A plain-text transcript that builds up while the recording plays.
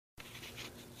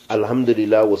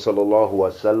Alhamdulillah wa sallallahu wa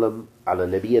sallam ala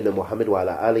nabiyyina Muhammad wa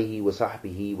ala alihi wa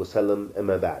sahbihi wa sallam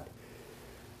amma ba'd.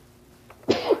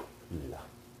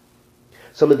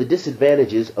 Some of the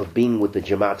disadvantages of being with the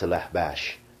Jamaat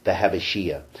Al-Habashi, the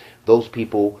Habashiyya, those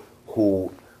people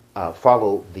who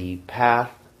follow the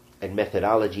path and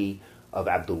methodology of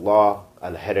Abdullah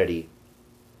Al-Harriri,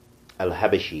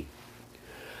 Al-Habashi.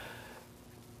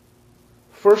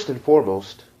 First and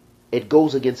foremost, it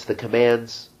goes against the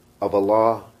commands of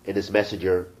Allah and His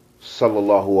Messenger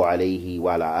sallallahu alayhi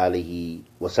wa alihi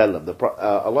wa sallam.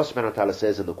 Allah subhanahu wa ta'ala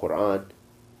says in the Quran,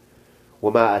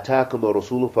 وَمَا أَتَاكُمُ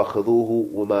الرَّسُولُ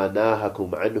فَخُذُوهُ وَمَا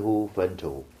نَاهَكُمْ عَنْهُ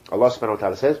فَانْتَهُوا. Allah subhanahu wa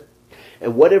ta'ala says,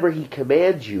 and whatever He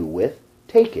commands you with,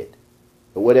 take it.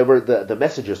 Whatever the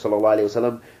Messenger sallallahu alayhi wa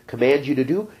sallam commands you to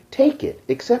do, take it,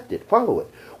 accept it, follow it.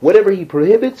 Whatever He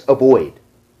prohibits, avoid.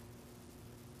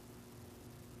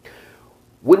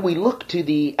 When we look to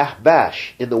the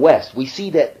Ahbash in the West, we see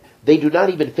that they do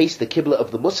not even face the Qibla of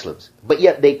the Muslims, but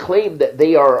yet they claim that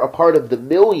they are a part of the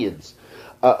millions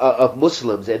of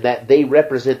Muslims and that they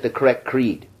represent the correct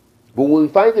creed. But when we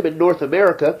find them in North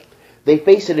America, they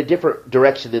face in a different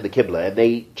direction than the Qibla, and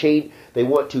they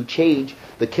want to change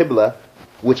the Qibla,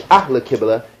 which Ahl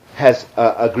Qibla has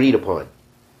agreed upon.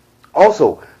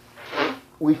 Also,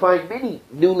 we find many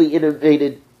newly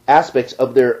innovated aspects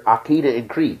of their Aqidah and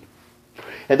creed.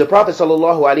 And the Prophet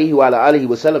sallallahu alaihi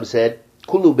wasallam said,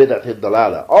 "Kullu bid'atin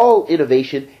dalala." All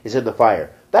innovation is in the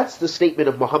fire. That's the statement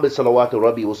of Muhammad sallallahu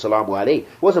rabbi wa salamu alayhi.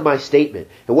 It wasn't my statement.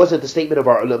 It wasn't the statement of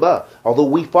our ulama. Although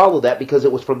we follow that because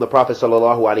it was from the Prophet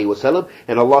sallallahu alaihi wasallam,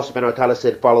 and Allah subhanahu wa ta'ala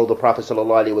said, "Follow the Prophet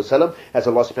sallallahu alaihi wasallam," as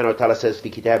Allah subhanahu wa ta'ala says, "Fi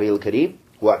kitabihi al-kareem,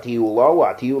 wa'tiyu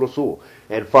Allah wa'tiyu Rasul,"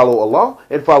 and follow Allah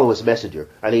and follow His Messenger,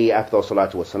 alayhi afdal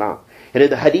salatu wasalam. And in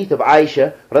the hadith of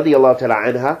Aisha radiyallahu ta'ala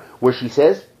anha, where she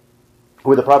says,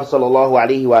 where the Prophet sallallahu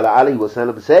alaihi wa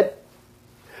sallam said,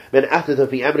 "Man ahdatha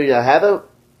fi amrina hadha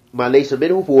ma laysa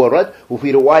minhu fahuwa rad, wa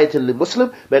fi riwayatin li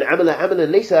Muslim, man amila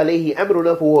amalan laysa alayhi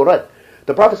amruna fahuwa rad."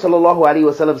 The Prophet sallallahu alaihi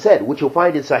wa sallam said, which you'll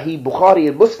find in Sahih Bukhari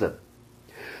and Muslim,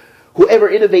 whoever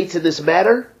innovates in this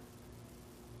matter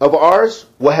of ours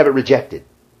will have it rejected.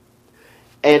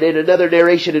 And in another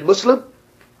narration in Muslim,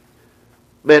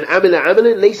 man amila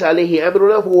amalan laysa alayhi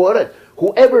amruna fahuwa rad.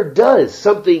 Whoever does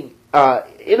something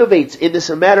innovates in this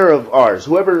matter of ours,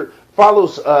 whoever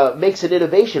follows, makes an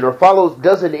innovation or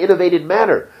does an innovated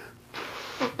matter,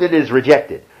 then it is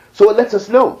rejected. So it lets us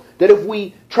know that if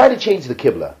we try to change the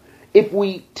Qibla, if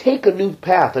we take a new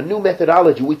path, a new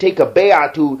methodology, we take a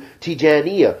bay'ah to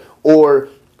Tijaniyya or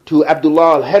to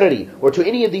Abdullah Al-Harriri or to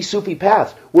any of these Sufi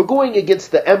paths, we're going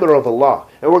against the Amr of Allah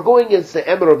and we're going against the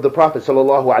Amr of the Prophet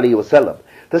sallallahu alaihi wasallam.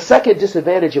 The second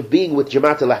disadvantage of being with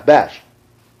Jamaat Al-Ahbash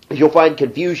is you'll find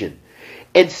confusion.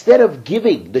 Instead of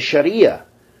giving the Sharia,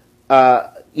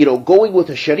 going with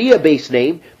a Sharia-based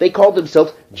name, they call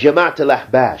themselves Jamaat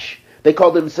al-Ahbash. They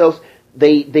call themselves,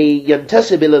 they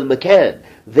yantasib al-makan.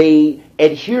 They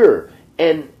adhere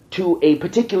to a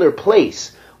particular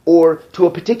place or to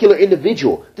a particular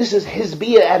individual. This is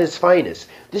Hizbiyya at its finest.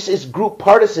 This is group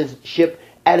partisanship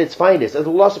at its finest. As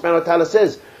Allah subhanahu wa ta'ala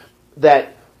says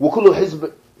that وَكُلُّ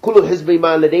حِزْبٍ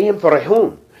مَا لَدَيْهِمْ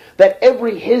فَرِحُونَ, that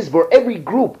every hizb or every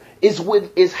group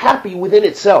is happy within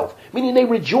itself, meaning they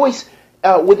rejoice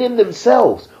within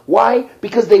themselves. Why?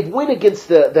 Because they've went against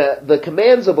the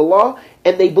commands of Allah,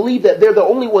 and they believe that they're the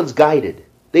only ones guided.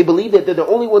 They believe that they're the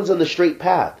only ones on the straight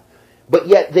path. But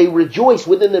yet they rejoice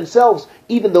within themselves,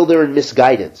 even though they're in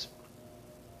misguidance.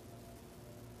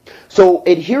 So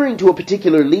adhering to a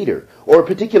particular leader or a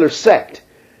particular sect,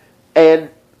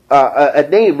 and a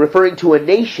name referring to a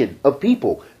nation of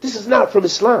people, this is not from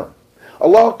Islam.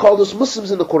 Allah called us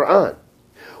Muslims in the Quran.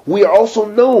 We are also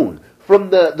known from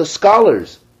the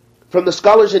scholars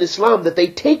in Islam that they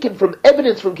taken from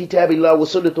evidence from Kitabillah wa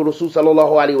Sunnatul Rasul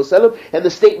sallallahu alaihi wasallam and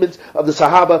the statements of the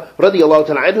Sahaba radiyallahu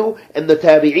ta'ala anhu and the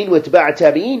Tabi'in wa Taba'a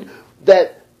Tabi'in,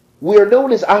 that we are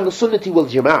known as Ahl Sunnati wal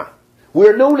Jama'ah. We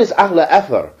are known as Ahl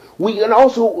Athar. We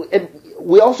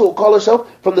also call ourselves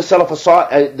from the Salaf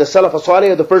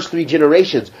as-Salih of the first three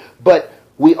generations, but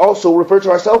we also refer to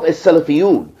ourselves as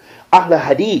Salafiyun, Ahl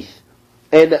Hadith,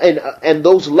 and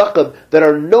those laqab that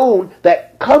are known,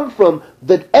 that come from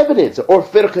the evidence, or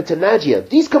firqat al-najiyah.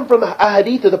 These come from a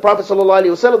hadith of the Prophet sallallahu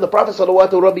alaihi wasallam. The Prophet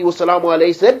sallallahu rabbi wa salamu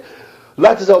alayhi said,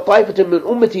 "La tazal ta'ifatun min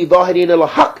ummati zahirin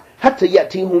al-haq hatta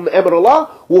ya'tihum amr Allah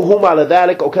wa hum ala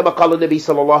dhalik," or kama qala Nabi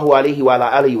sallallahu alaihi wa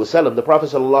alihi wasallam. The Prophet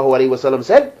sallallahu alaihi wasallam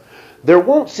said, "There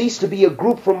won't cease to be a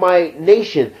group from my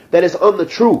nation that is on the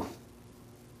truth.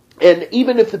 And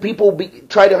even if the people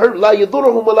try to hurt, la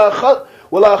yadurruhum wala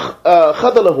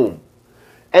khadalahum."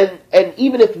 And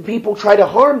even if people try to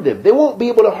harm them, they won't be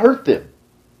able to hurt them.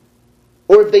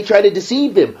 or if they try to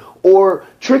deceive them, or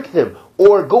trick them,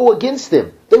 or go against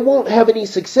them, they won't have any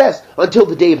success until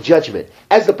the Day of Judgment.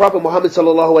 As the Prophet Muhammad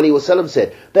ﷺ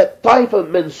said, that Taifa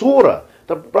Mansura,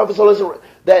 the Prophet ﷺ,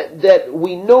 that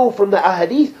we know from the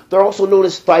ahadith, they're also known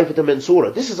as Taifa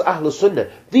Mansura. This is Ahlul Sunnah.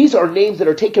 These are names that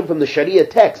are taken from the Sharia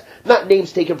text, not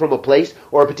names taken from a place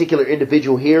or a particular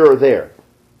individual here or there.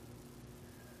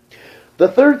 The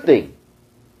third thing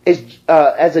is,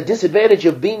 as a disadvantage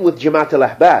of being with Jamaat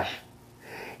Al-Habash,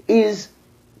 is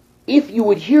if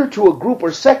you adhere to a group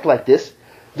or sect like this,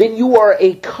 then you are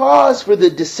a cause for the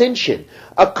dissension,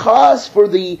 a cause for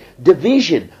the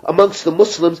division amongst the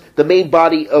Muslims, the main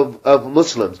body of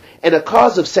Muslims, and a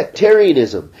cause of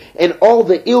sectarianism, and all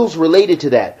the ills related to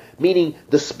that, meaning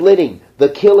the splitting, the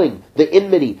killing, the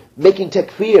enmity, making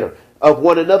takfir of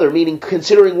one another, meaning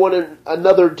considering one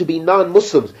another to be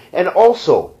non-Muslims, and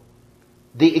also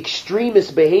the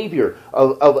extremist behavior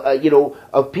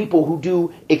of people who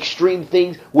do extreme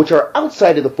things which are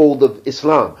outside of the fold of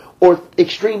Islam, or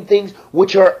extreme things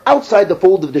which are outside the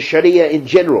fold of the Sharia in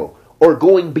general, or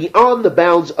going beyond the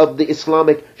bounds of the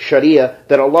Islamic Sharia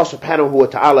that Allah subhanahu wa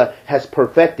ta'ala has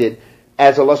perfected,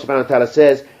 as Allah subhanahu wa ta'ala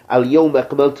says, Al-Yawma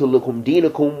akmaltu lakum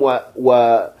dinakum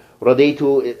wa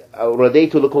radaytu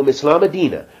lakum Islam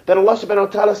adina. That Allah subhanahu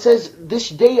wa ta'ala says, this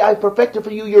day I perfected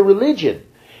for you your religion,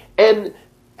 and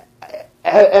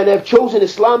have chosen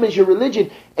Islam as your religion,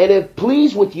 and have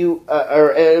pleased with you,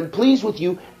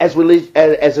 as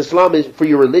Islam is for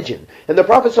your religion. And the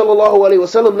Prophet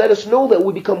ﷺ let us know that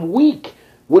we become weak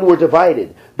when we're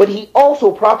divided. But he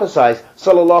also prophesies,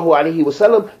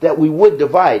 ﷺ, that we would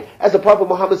divide. As the Prophet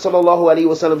Muhammad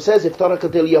ﷺ says,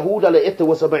 افترقت اليهود على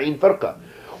 71 فرقة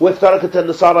وافترقت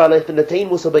النصارى على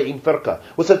 72 فرقة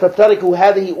وستفترق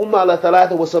هذه أمة على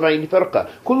 73 فرقة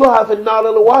كلها في النار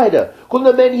الواحدة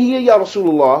قلنا من هي يا رسول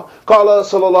الله قال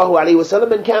صلى الله عليه وسلم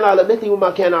من كان على مثل وما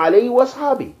كان عليه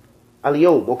وأصحابي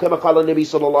اليوم وكما قال النبي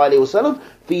صلى الله عليه وسلم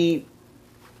في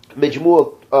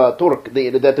مجموع طرق,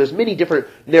 that there's many different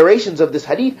narrations of this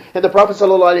hadith, and the Prophet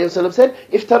ﷺ said,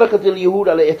 افترقت اليهود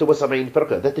على 71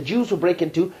 فرقة, that the Jews will break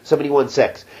into 71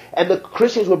 sects, and the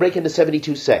Christians will break into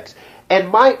 72 sects, and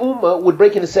my ummah would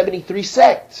break into 73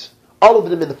 sects, all of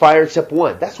them in the fire except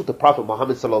one. That's what the Prophet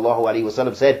Muhammad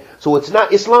ﷺ said. So it's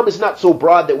not, Islam is not so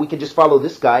broad that we can just follow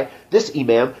this guy, this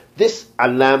imam, this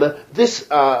allama, this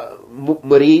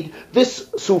murid, this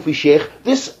Sufi sheikh,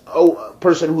 this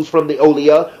person who's from the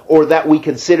awliya, or that we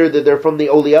consider that they're from the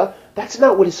awliya. That's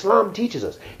not what Islam teaches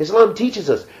us. Islam teaches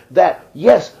us that,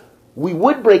 yes, we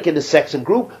would break into sects and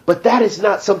group, but that is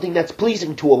not something that's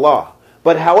pleasing to Allah.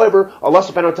 But however, Allah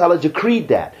subhanahu wa ta'ala decreed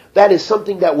that. That is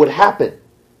something that would happen.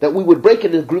 That we would break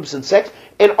into groups and sects,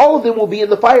 and all of them will be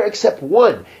in the fire except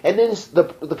one. And then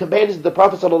the companions of the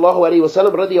Prophet ﷺ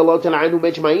radiyallahu ta'ala anhum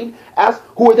ajma'in asked,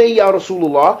 who are they, Ya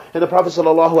Rasulullah? And the Prophet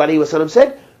ﷺ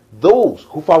said, those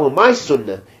who follow my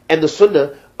sunnah and the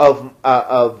sunnah of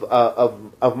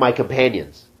my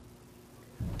companions.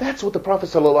 That's what the Prophet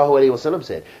ﷺ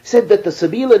said. Said that the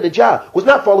Sabil al-Najah was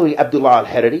not following Abdullah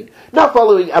al-Harriri, not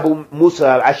following Abu Musa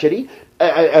al-Ashari,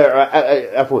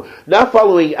 not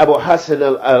following Abu Hassan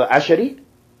al-Ashari.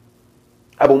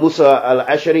 Abu Musa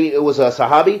al-Ashari was a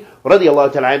Sahabi,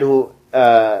 radiyallahu ta'ala anhu,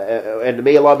 and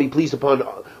may Allah be pleased upon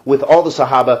with all the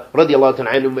Sahaba, radiyallahu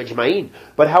ta'ala anhum ajma'in.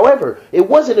 But however, it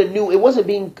wasn't being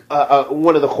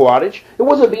one of the Khawarij, it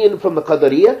wasn't being from the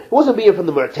Qadariyah, it wasn't being from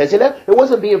the Mu'tazila, it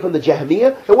wasn't being from the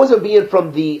Jahmiyyah, it wasn't being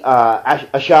from the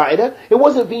Asha'ira, it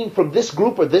wasn't being from this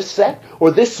group or this sect or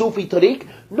this Sufi tariq.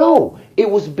 No,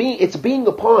 it's being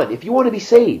upon, if you want to be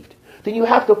saved, then you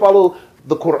have to follow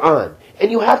the Quran. And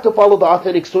you have to follow the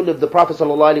authentic sunnah of the Prophet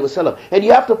ﷺ. And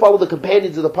you have to follow the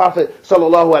companions of the Prophet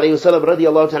ﷺ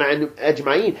radiyallahu ta'ala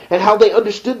ajma'in, and how they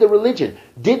understood the religion.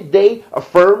 Did they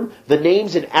affirm the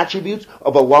names and attributes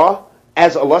of Allah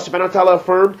as Allah subhanahu wa ta'ala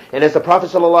affirmed, and as the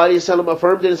Prophet ﷺ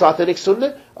affirmed in his authentic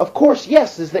sunnah? Of course,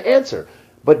 yes, is the answer.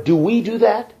 But do we do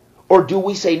that? Or do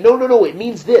we say, no, it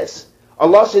means this?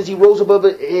 Allah says He rose above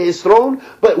His throne,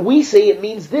 but we say it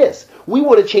means this. We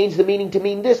want to change the meaning to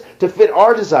mean this, to fit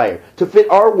our desire, to fit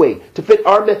our way, to fit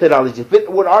our methodology, to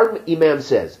fit what our Imam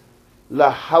says.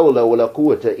 La hawla wa la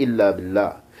quwwata illa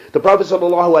billah. The Prophet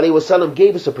ﷺ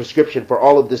gave us a prescription for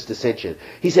all of this dissension.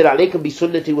 He said, "Alaykum bi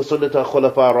sunnati wa sunnata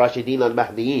khulafa rashidin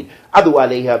al-mahdiyyin. Adu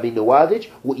alayha bin nawadij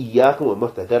wa iyyakum wa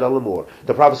muhtathat al-umur."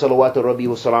 The Prophet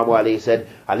ﷺ said,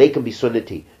 "Alaykum bi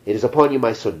sunnati." It is upon you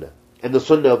my sunnah, and the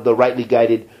sunnah of the rightly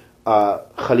guided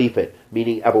Khalifate,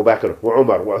 meaning Abu Bakr, wa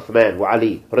Umar, wa Uthman, wa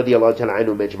Ali, radiyallahu ta'ala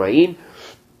anhum ajma'in.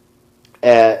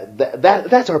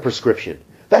 That's our prescription.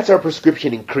 That's our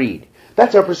prescription in creed.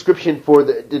 That's our prescription for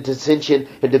the dissension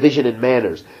and division in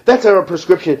manners. That's our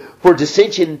prescription for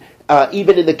dissension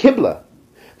even in the Qibla.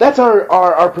 That's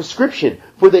our prescription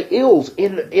for the ills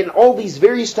in all these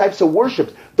various types of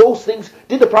worships. Those things.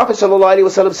 Did the Prophet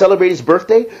ﷺ celebrate his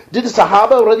birthday? Did the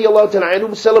Sahaba radiallahu ta'ala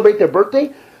anhum celebrate their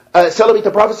birthday? Celebrate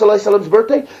the Prophet ﷺ's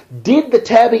birthday? Did the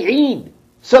Tabi'een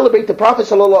celebrate the Prophet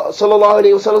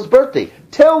ﷺ's birthday?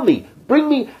 Tell me. Bring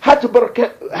me hatu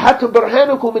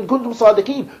burhanukum in kuntum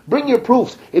sadiqeen. Bring your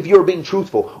proofs if you're being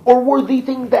truthful. Or were these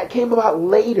things that came about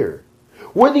later?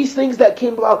 Were these things that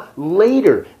came about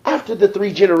later, after the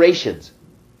 3 generations?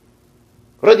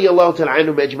 Radiallahu ta'ala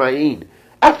anhum ajma'een.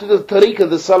 After the tariq of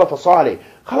the Salaf as-Salih.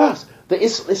 Khalas,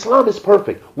 Islam is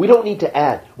perfect. We don't need to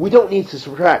add. We don't need to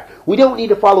subtract. We don't need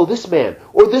to follow this man,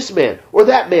 or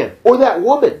that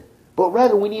woman. But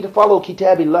rather we need to follow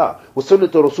Kitabillah wa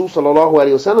Sunnat Rasul sallallahu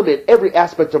alayhi wa sallam in every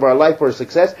aspect of our life for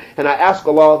success. And I ask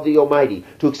Allah the Almighty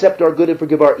to accept our good and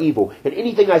forgive our evil. And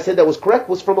anything I said that was correct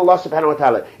was from Allah subhanahu wa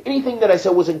ta'ala. Anything that I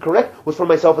said was incorrect was from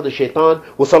myself and the shaitan.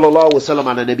 Wa sallallahu wa sallam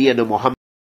ala nabiyyina Muhammad.